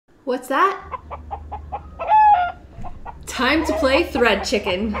What's that? Time to play thread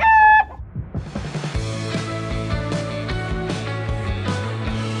chicken.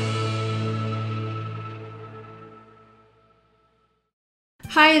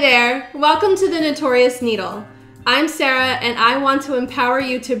 Hi there, welcome to the Notorious Needle. I'm Sarah and I want to empower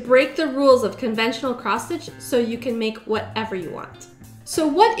you to break the rules of conventional cross stitch so you can make whatever you want. So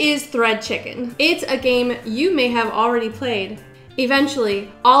what is thread chicken? It's a game you may have already played.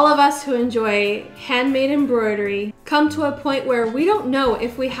 Eventually, all of us who enjoy handmade embroidery come to a point where we don't know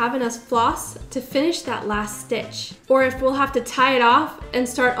if we have enough floss to finish that last stitch, or if we'll have to tie it off and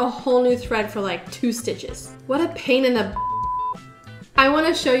start a whole new thread for like 2 stitches. What a pain in the I want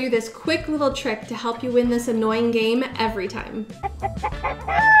to show you this quick little trick to help you win this annoying game every time.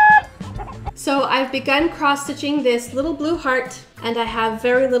 So I've begun cross-stitching this little blue heart and I have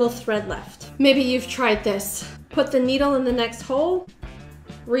very little thread left. Maybe you've tried this. Put the needle in the next hole,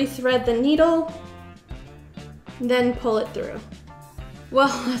 rethread the needle, then pull it through. Well,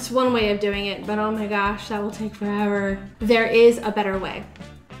 that's one way of doing it, but oh my gosh, that will take forever. There is a better way.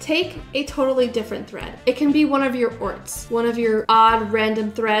 Take a totally different thread. It can be one of your orts, one of your odd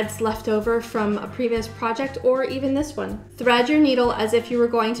random threads left over from a previous project, or even this one. Thread your needle as if you were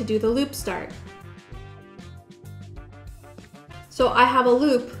going to do the loop start. So I have a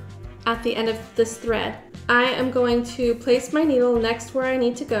loop at the end of this thread. I am going to place my needle next where I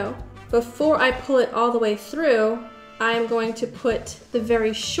need to go. Before I pull it all the way through, I am going to put the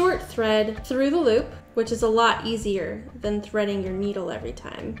very short thread through the loop, which is a lot easier than threading your needle every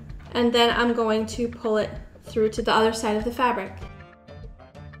time. And then I'm going to pull it through to the other side of the fabric.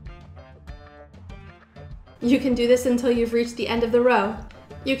 You can do this until you've reached the end of the row.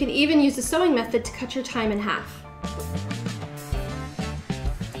 You can even use the sewing method to cut your time in half.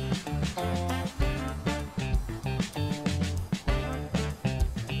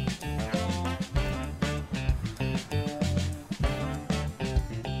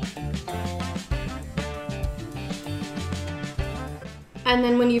 And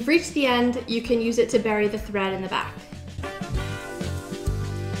then when you've reached the end, you can use it to bury the thread in the back.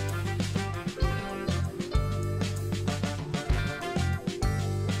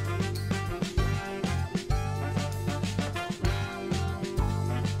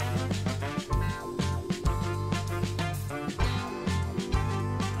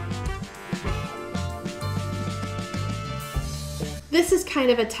 This is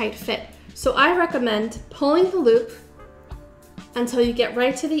kind of a tight fit, so I recommend pulling the loop until you get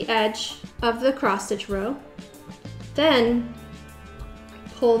right to the edge of the cross stitch row. Then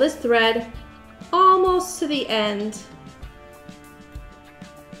pull this thread almost to the end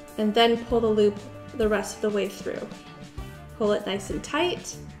and then pull the loop the rest of the way through. Pull it nice and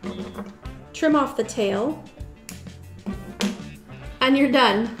tight, trim off the tail, and you're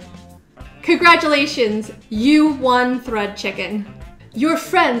done. Congratulations, you won thread chicken. Your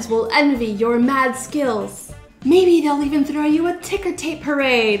friends will envy your mad skills. Maybe they'll even throw you a ticker tape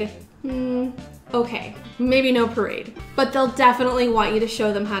parade. Okay, maybe no parade, but they'll definitely want you to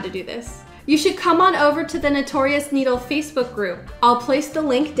show them how to do this. You should come on over to the Notorious Needle Facebook group. I'll place the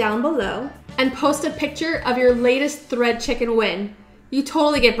link down below and post a picture of your latest thread chicken win. You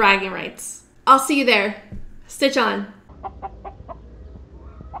totally get bragging rights. I'll see you there. Stitch on.